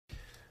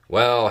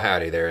Well,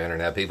 howdy there,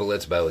 Internet people.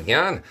 It's Bo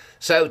again.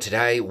 So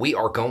today we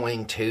are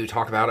going to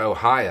talk about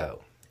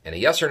Ohio and a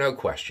yes or no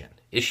question,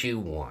 issue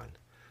 1.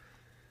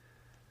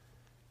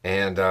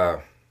 And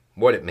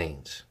what it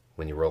means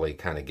when you really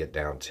kind of get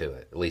down to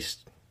it, at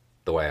least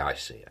the way I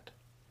see it.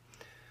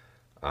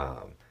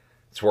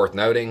 It's worth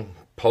noting,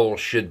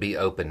 polls should be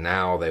open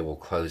now. They will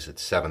close at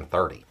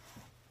 7:30.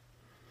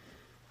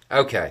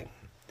 Okay,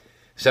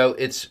 so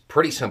it's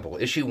pretty simple.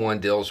 Issue 1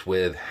 deals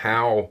with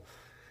how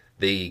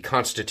the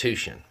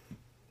Constitution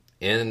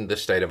in the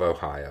state of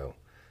Ohio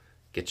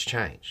gets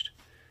changed.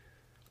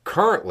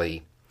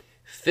 Currently,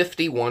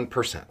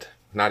 51%,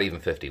 not even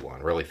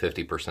 51, really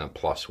 50%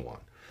 plus 1,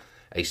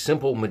 a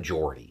simple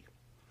majority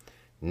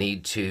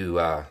need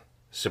to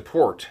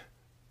support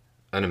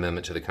an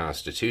amendment to the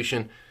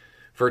Constitution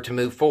for it to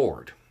move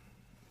forward.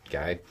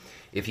 Okay?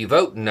 If you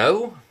vote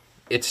no,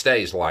 it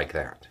stays like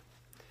that.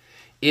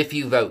 If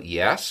you vote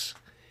yes,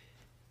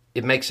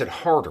 it makes it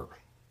harder.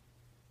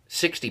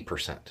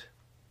 60%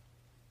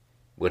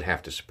 would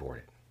have to support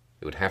it.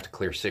 It would have to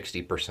clear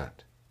 60%.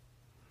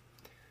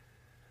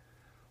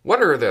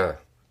 What are the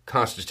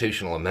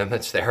constitutional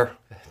amendments there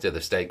to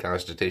the state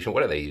constitution?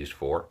 What are they used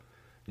for,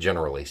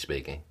 generally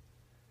speaking?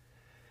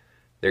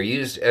 They're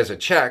used as a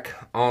check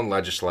on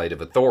legislative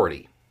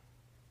authority.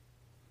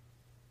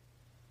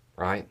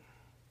 Right?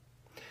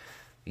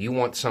 You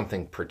want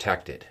something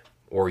protected,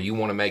 or you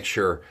want to make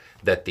sure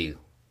that the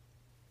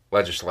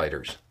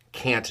legislators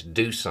can't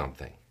do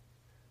something.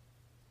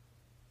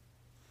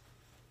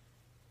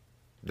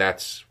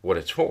 That's what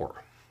it's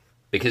for.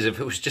 Because if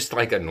it was just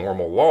like a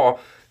normal law,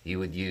 you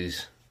would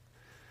use,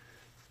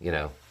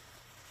 normal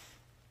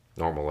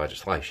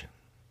legislation.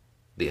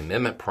 The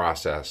amendment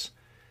process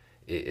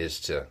is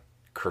to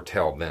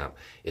curtail them.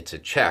 It's a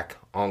check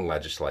on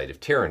legislative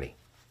tyranny.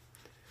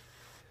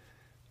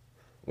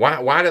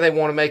 Why do they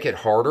want to make it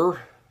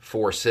harder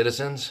for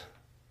citizens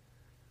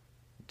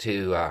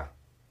to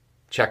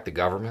check the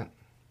government?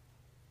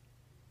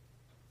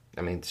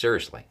 I mean,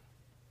 seriously.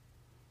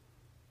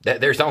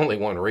 There's only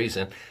one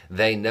reason.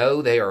 They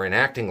know they are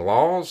enacting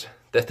laws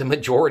that the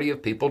majority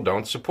of people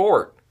don't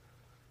support.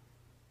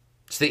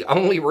 It's the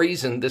only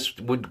reason this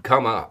would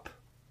come up.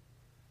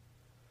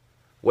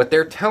 What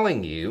they're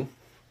telling you,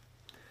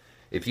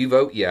 if you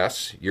vote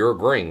yes, you're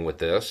agreeing with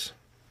this.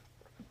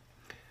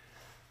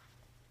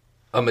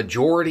 A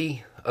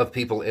majority of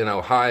people in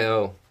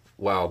Ohio,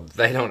 well,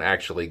 they don't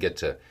actually get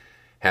to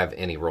have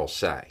any real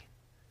say.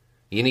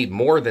 You need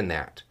more than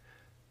that.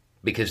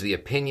 Because the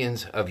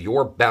opinions of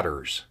your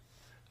betters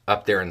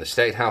up there in the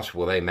State House,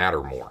 well, they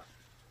matter more.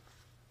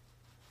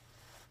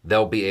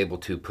 They'll be able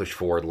to push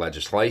forward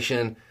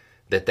legislation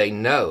that they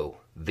know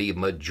the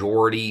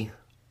majority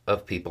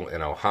of people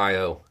in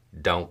Ohio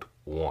don't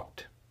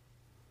want.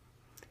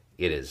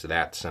 It is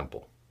that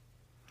simple.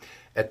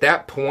 At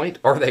that point,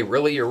 are they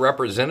really your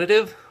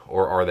representative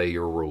or are they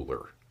your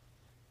ruler?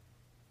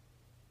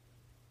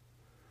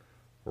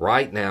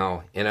 Right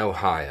now in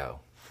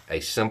Ohio, a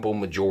simple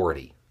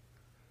majority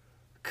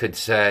could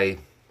say,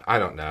 I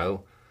don't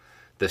know,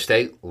 the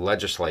state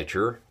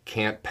legislature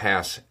can't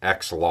pass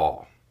X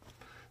law.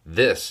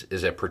 This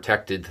is a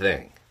protected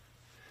thing.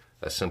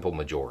 A simple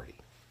majority.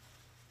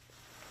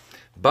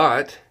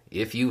 But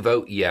if you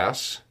vote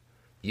yes,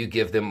 you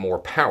give them more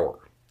power.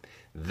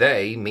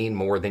 They mean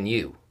more than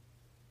you.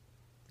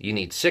 You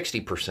need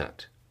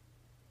 60%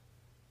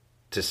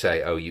 to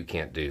say, oh, you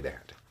can't do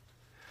that.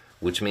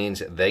 Which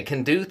means they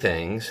can do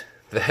things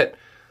that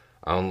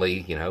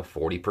only,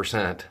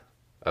 40%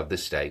 of the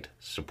state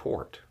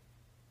support.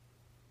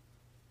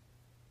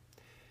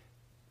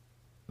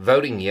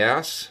 Voting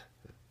yes,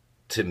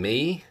 to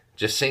me,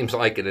 just seems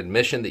like an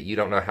admission that you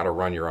don't know how to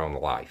run your own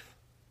life.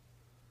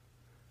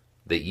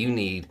 That you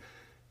need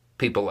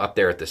people up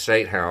there at the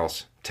State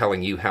House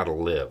telling you how to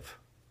live.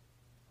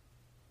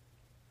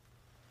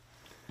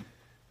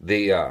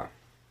 The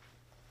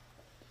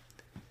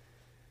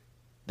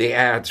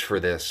ads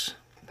for this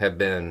have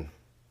been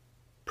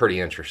pretty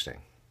interesting.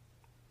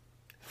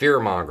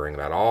 Fear-mongering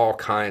about all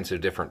kinds of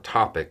different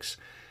topics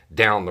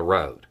down the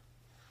road.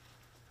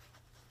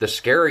 The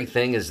scary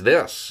thing is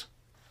this.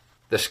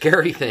 The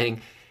scary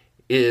thing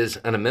is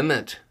an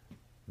amendment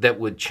that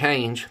would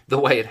change the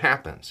way it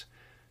happens.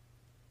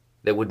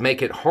 That would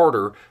make it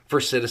harder for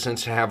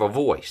citizens to have a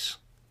voice.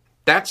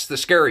 That's the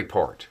scary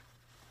part.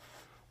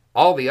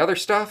 All the other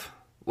stuff,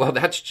 well,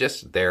 that's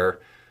just there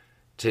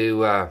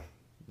to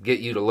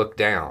get you to look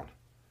down.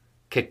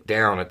 Kick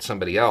down at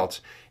somebody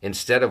else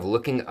instead of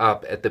looking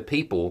up at the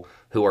people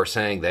who are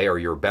saying they are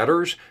your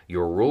betters,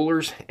 your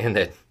rulers, and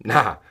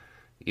that,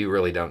 you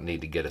really don't need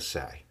to get a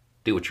say.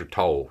 Do what you're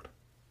told.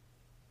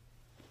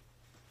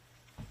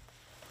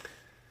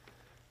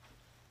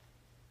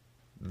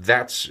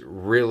 That's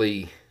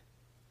really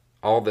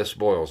all this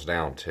boils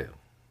down to.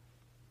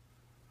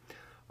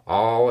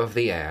 All of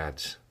the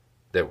ads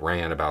that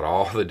ran about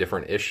all the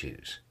different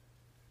issues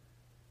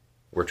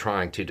were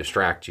trying to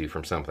distract you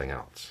from something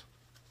else.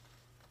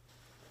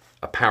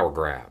 A power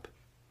grab.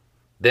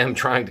 Them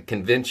trying to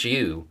convince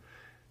you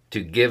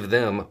to give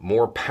them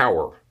more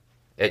power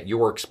at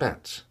your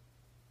expense.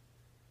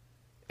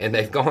 And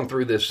they've gone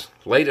through this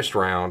latest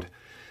round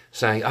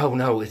saying, oh,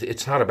 no,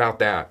 it's not about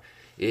that.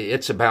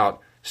 It's about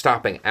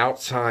stopping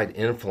outside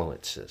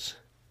influences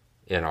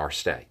in our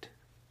state.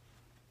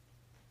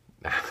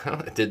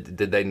 Did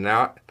they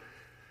not?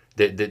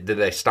 Did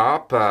they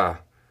stop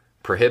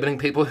prohibiting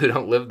people who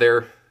don't live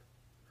there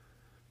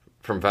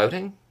from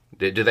voting?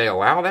 Do they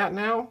allow that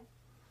now?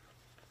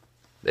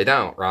 They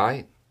don't,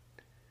 right?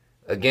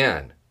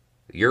 Again,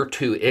 you're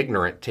too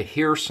ignorant to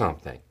hear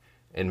something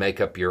and make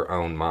up your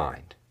own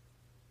mind.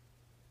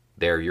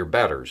 They're your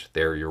betters.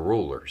 They're your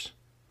rulers.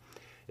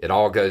 It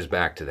all goes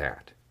back to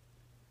that.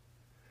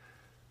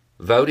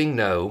 Voting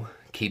no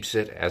keeps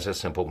it as a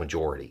simple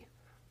majority.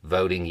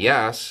 Voting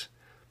yes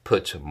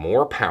puts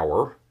more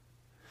power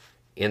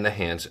in the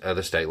hands of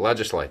the state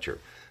legislature,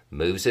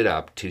 moves it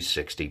up to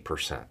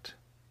 60%.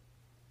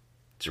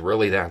 It's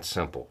really that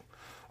simple.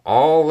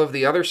 All of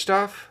the other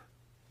stuff,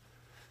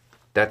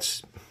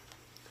 it's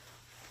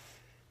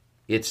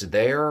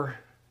there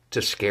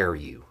to scare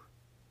you.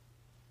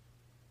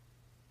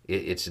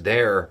 It's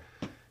there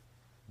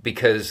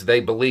because they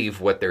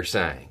believe what they're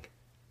saying.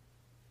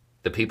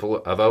 The people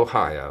of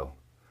Ohio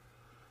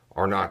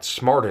are not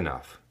smart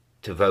enough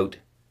to vote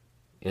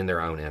in their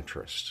own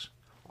interests.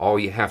 All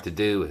you have to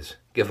do is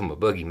give them a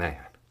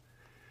boogeyman,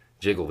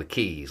 jiggle the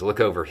keys, look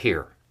over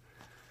here,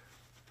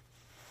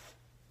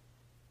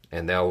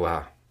 and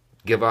they'll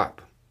give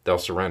up. They'll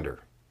surrender.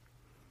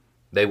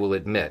 They will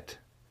admit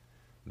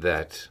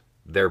that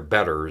their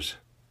betters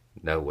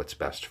know what's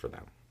best for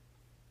them.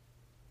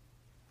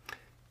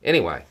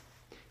 Anyway,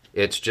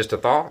 it's just a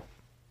thought.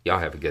 Y'all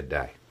have a good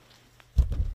day.